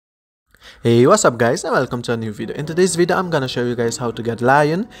Hey, what's up guys and welcome to a new video. In today's video I'm gonna show you guys how to get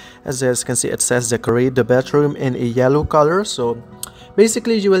lion. As you guys can see, it says decorate the bedroom in a yellow color. So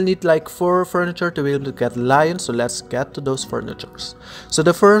basically you will need like 4 furniture to be able to get lion. So let's get to those furnitures. So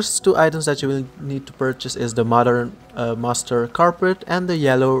the first 2 items that you will need to purchase is the modern master carpet and the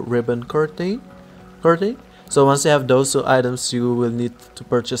yellow ribbon curtain. So once you have those 2 items, you will need to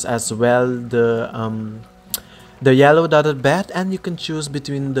purchase as well the yellow dotted bed, and you can choose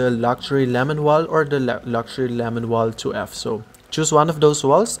between the luxury lemon wall or the luxury lemon wall 2F. So choose one of those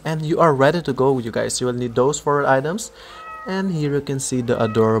walls and you are ready to go, you guys. You will need those 4 items. And here you can see the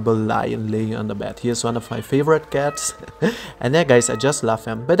adorable lion laying on the bed. He is one of my favorite cats. And yeah guys, I just love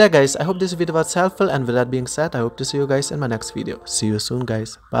him. But yeah guys, I hope this video was helpful, and with that being said, I hope to see you guys in my next video. See you soon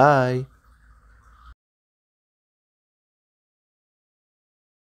guys. Bye.